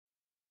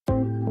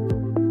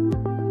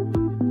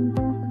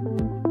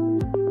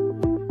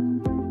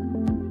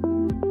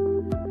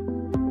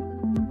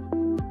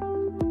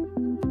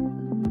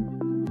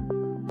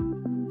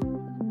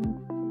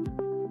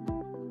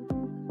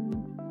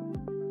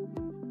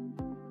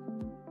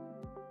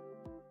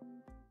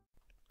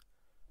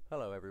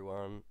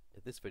everyone,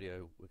 in this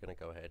video we're going to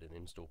go ahead and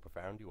install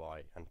Profound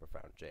UI and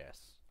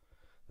Profound.js.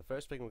 The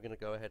first thing we're going to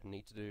go ahead and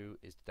need to do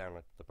is to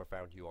download the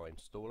Profound UI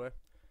installer,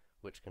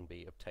 which can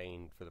be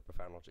obtained through the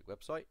Profound Logic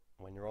website.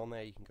 When you're on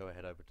there, you can go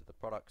ahead over to the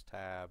Products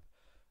tab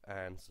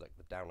and select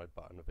the download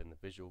button within the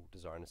Visual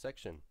Designer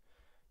section.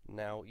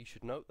 Now you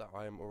should note that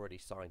I am already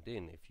signed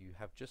in. If you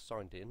have just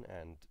signed in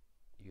and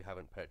you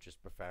haven't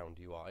purchased Profound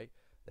UI,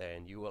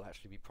 then you will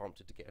actually be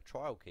prompted to get a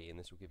trial key, and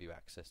this will give you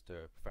access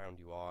to Profound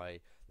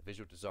UI, the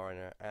Visual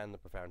Designer and the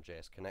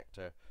Profound.js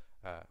connector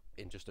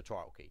in just a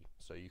trial key,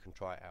 so you can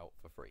try it out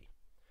for free.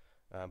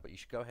 But you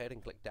should go ahead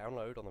and click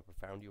download on the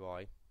Profound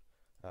UI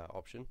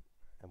option,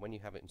 and when you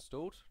have it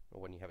installed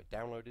or when you have it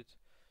downloaded,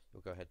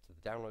 you'll go ahead to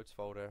the downloads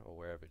folder or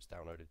wherever it's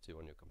downloaded to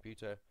on your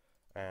computer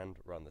and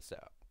run the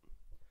setup.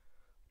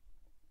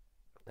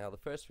 Now the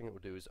first thing it will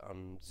do is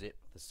unzip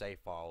the save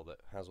file that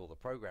has all the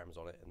programs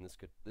on it, and this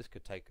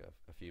could take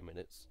a few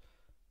minutes.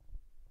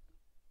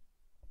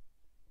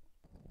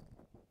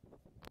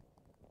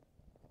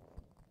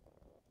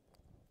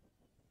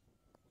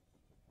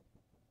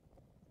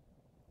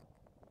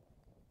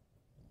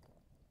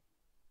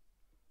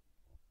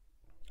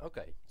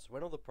 Okay, so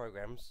when all the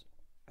programs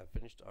have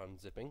finished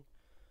unzipping,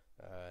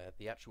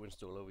 the actual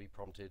installer will be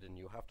prompted, and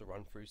you'll have to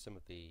run through some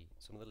of the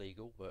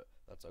legal, but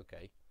that's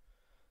okay.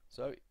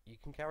 So you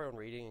can carry on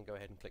reading and go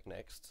ahead and click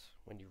next.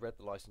 When you've read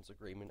the license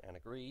agreement and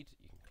agreed,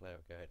 you can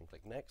go ahead and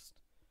click next.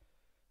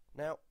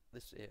 Now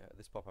this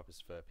pop-up is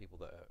for people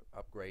that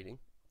are upgrading,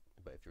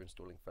 but if you're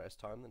installing first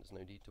time, then there's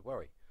no need to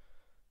worry.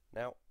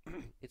 Now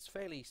it's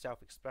fairly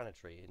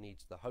self-explanatory. It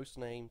needs the host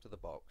name to the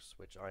box,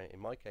 which in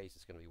my case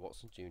is going to be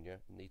Watson Jr.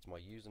 It needs my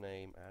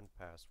username and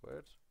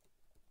password,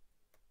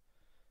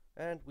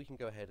 and we can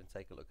go ahead and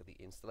take a look at the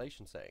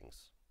installation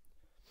settings.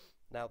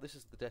 Now this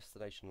is the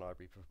destination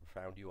library for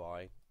Profound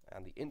UI,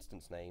 and the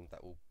instance name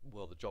that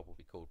the job will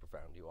be called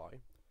Profound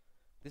UI.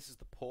 This is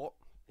the port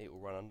it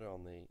will run under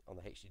on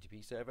the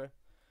HTTP server.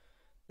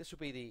 This will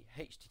be the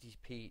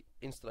HTTP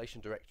installation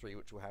directory,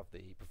 which will have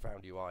the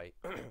Profound UI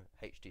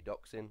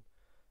htdocs in.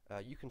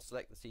 You can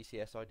select the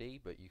CCS ID,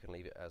 but you can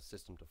leave it as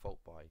system default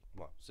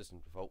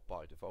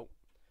by default,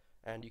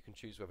 and you can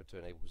choose whether to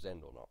enable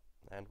Zend or not.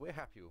 And we're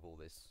happy with all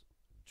this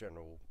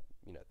general,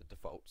 the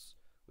defaults,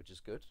 which is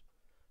good.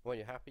 When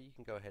you're happy, you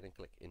can go ahead and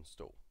click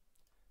install.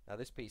 Now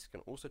this piece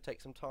can also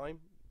take some time,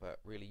 but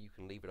really you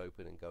can leave it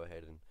open and go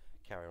ahead and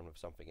carry on with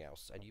something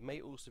else. And you may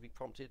also be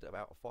prompted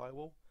about a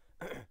firewall,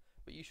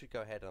 but you should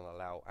go ahead and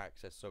allow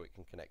access so it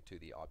can connect to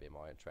the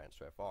IBM and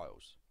transfer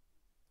files.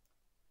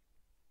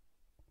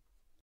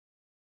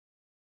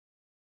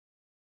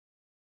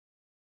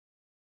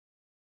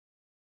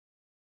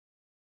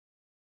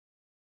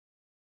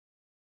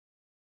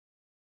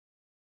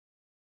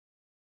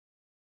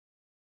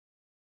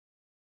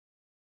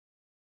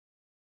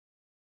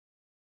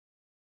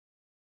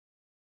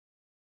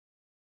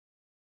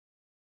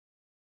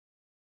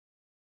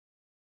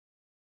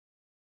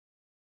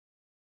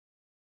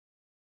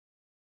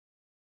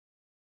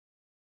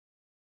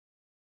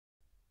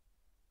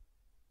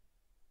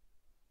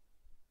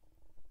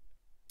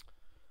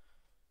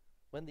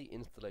 When the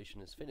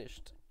installation is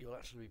finished, you'll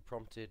actually be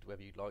prompted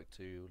whether you'd like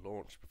to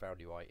launch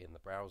Profound UI in the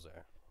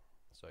browser.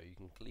 So you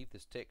can leave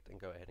this ticked and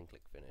go ahead and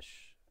click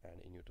finish,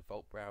 and in your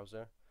default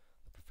browser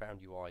the Profound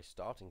UI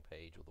starting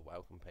page or the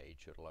welcome page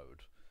should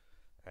load,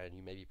 and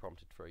you may be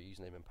prompted for a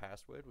username and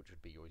password, which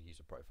would be your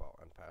user profile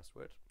and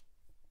password.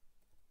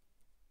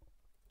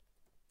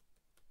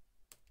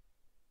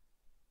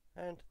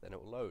 And then it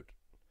will load,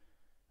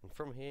 and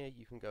from here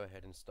you can go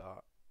ahead and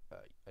start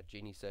a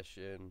Genie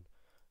session,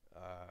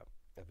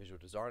 a Visual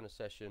Designer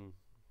session,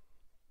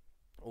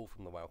 all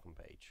from the welcome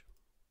page.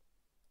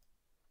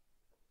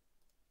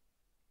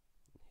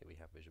 Here we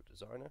have Visual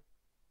Designer,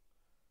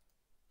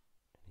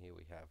 and here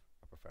we have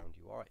a Profound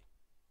UI.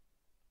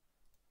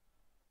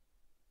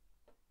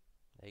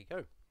 There you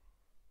go.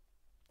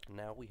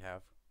 Now we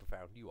have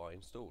Profound UI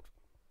installed.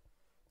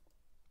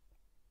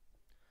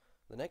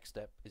 The next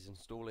step is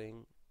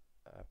installing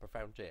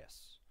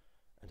Profound.js,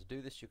 and to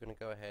do this you're going to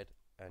go ahead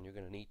and you're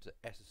going to need to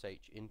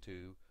SSH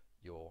into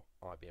your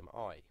IBM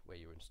I where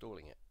you're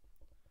installing it.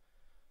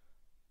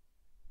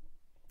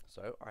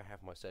 So I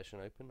have my session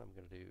open. I'm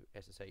going to do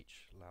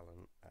SSH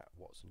Allan at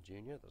Watson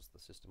Jr. That's the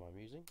system I'm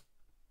using.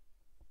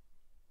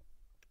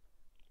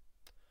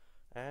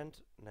 And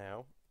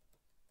now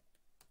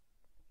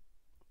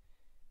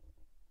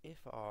if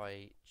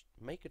I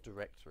make a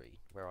directory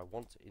where I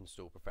want to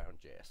install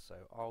Profound.js,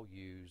 so I'll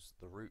use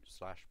the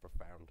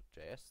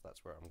root/Profound.js,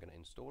 that's where I'm going to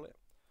install it,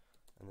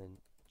 and then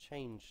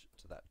change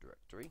to that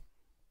directory.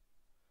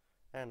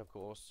 And of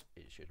course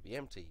it should be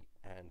empty,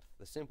 and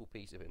the simple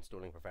piece of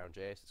installing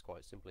Profound.js is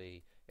quite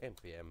simply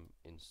npm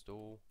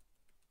install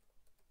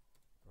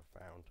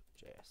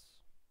Profound.js.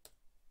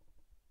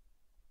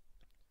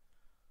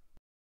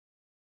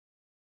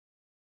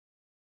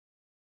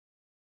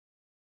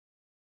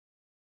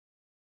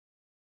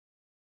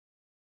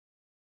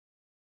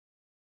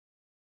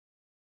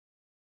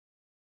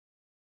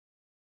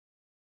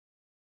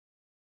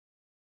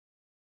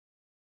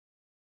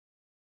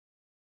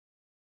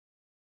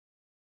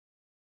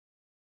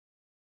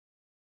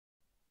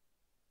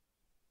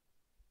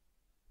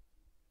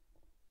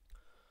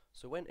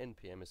 So when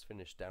npm is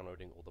finished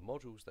downloading all the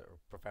modules that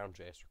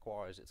Profound.js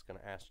requires, it's going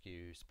to ask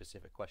you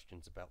specific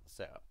questions about the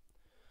setup.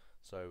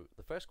 So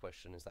the first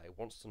question is that it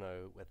wants to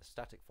know where the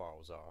static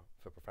files are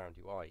for Profound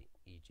UI,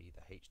 e.g.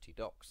 the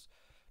htdocs.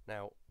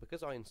 Now,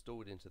 because I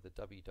installed into the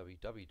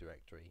www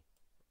directory,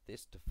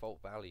 this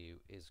default value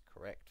is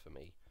correct for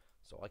me,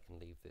 so I can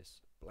leave this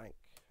blank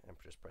and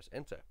just press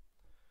enter.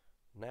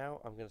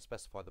 Now I'm going to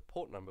specify the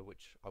port number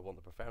which I want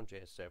the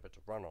Profound.js server to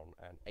run on,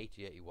 and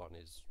 8081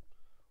 is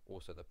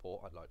also the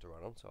port I'd like to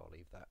run on, so I'll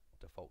leave that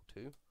default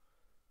too.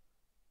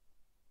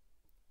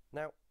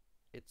 Now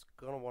it's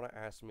going to want to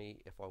ask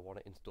me if I want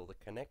to install the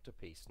connector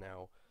piece.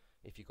 Now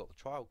if you've got the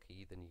trial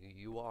key, then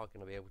you are going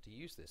to be able to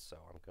use this, so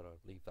I'm going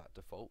to leave that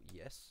default,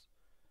 yes.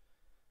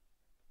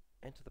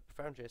 Enter the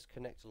Profound.js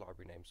connector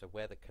library name, so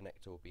where the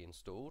connector will be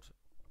installed.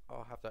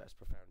 I'll have that as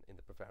in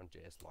the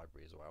Profound.js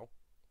library as well.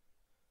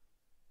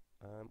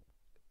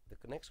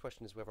 The next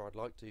question is whether I'd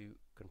like to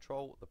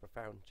control the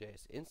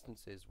Profound.js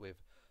instances with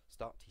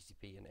start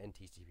TCP and end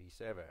TCP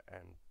server,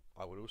 and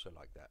I would also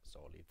like that, so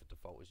I'll leave the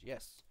default as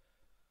yes.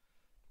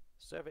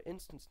 Server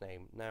instance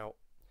name. Now,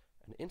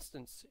 an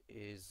instance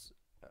is,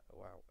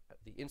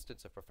 the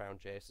instance of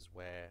Profound.js is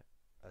where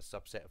a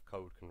subset of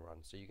code can run,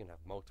 so you can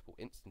have multiple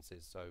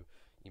instances. So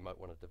you might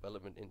want a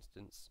development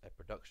instance, a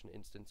production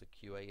instance,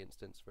 a QA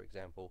instance, for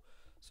example.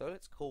 So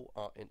let's call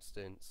our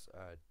instance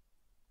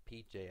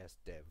PJS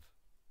dev.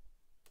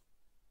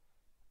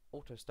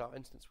 Auto start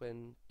instance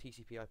when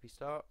TCP IP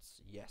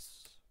starts,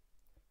 yes.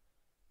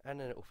 And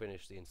then it will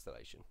finish the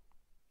installation.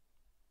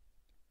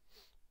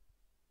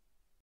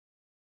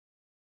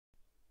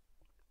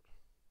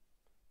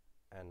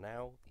 And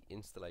now the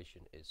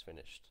installation is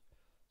finished.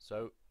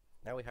 So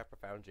now we have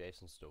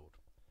Profound.js installed,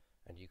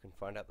 and you can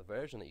find out the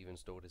version that you've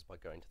installed is by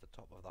going to the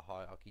top of the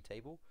hierarchy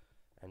table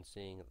and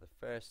seeing that the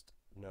first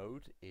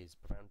node is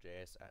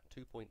Profound.js at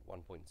 2.1.0.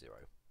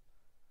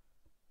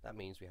 That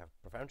means we have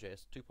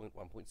Profound.js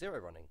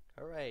 2.1.0 running.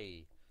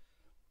 Hooray!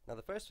 Now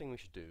the first thing we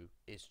should do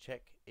is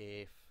check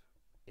if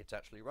it's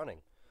actually running.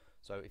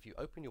 So if you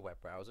open your web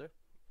browser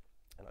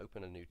and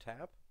open a new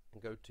tab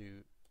and go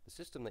to the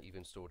system that you've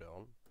installed it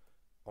on,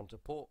 onto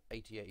port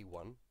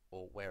 8081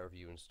 or wherever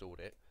you installed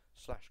it,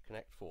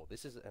 /connect4.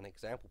 This is an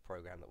example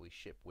program that we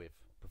ship with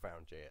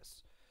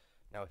Profound.js.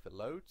 Now if it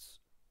loads,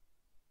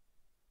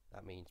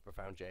 that means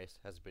Profound.js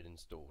has been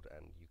installed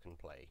and you can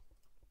play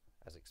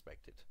as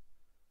expected.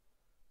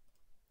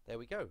 There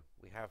we go,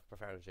 we have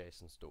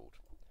Profound.js installed.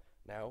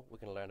 Now we're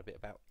going to learn a bit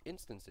about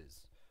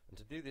instances, and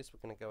to do this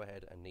we're going to go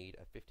ahead and need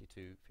a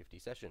 5250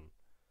 session.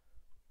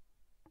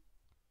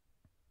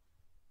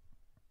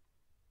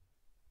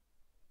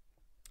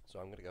 So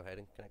I'm going to go ahead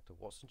and connect to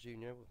Watson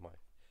Junior with my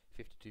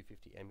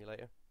 5250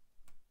 emulator.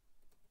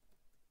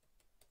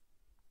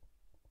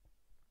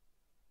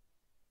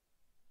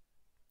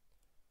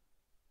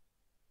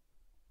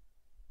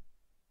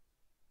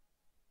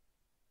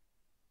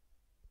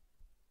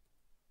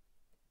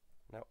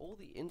 Now all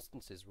the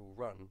instances will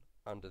run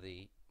under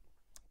the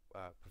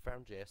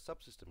Profound.js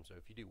subsystem. So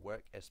if you do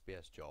work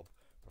SBS job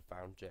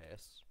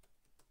Profound.js,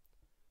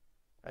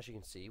 as you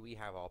can see we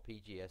have our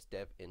PGS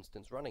dev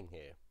instance running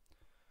here.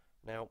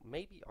 Now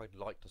maybe I'd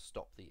like to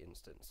stop the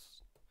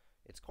instance.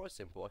 It's quite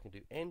simple. I can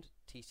do end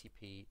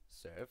TCP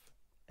serve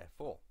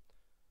F4.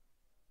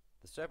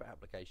 The server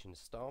application is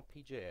star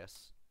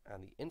PJS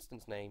and the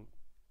instance name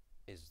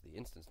is the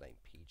instance name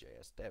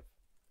PJS dev.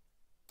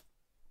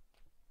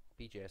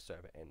 PJS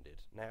server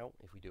ended. Now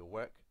if we do a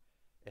work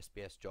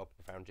SBS job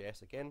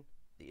Profound.js again,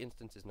 the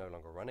instance is no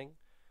longer running,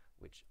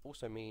 which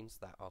also means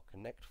that our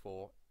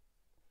connect4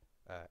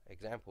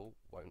 example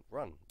won't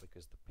run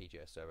because the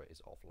PJS server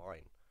is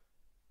offline.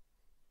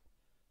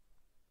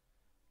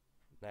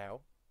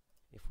 Now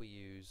if we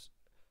use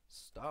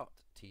start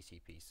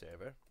TCP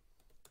server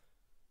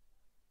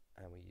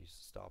and we use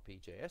star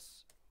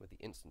PJS with the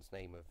instance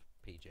name of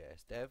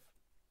PJS dev,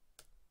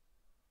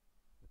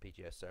 the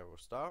PJS server will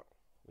start.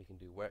 We can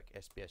do work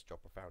SBS job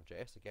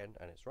Profound.js again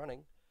and it's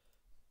running,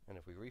 and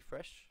if we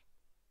refresh,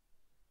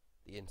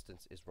 the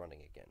instance is running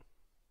again.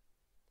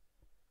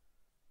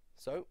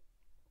 So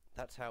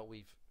that's how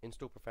we've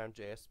installed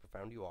Profound.js,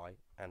 Profound UI,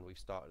 and we've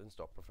started and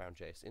stopped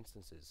Profound.js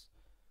instances.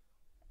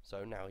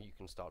 So now you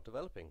can start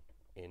developing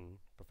in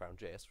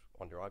Profound.js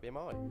on your IBM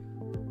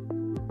i.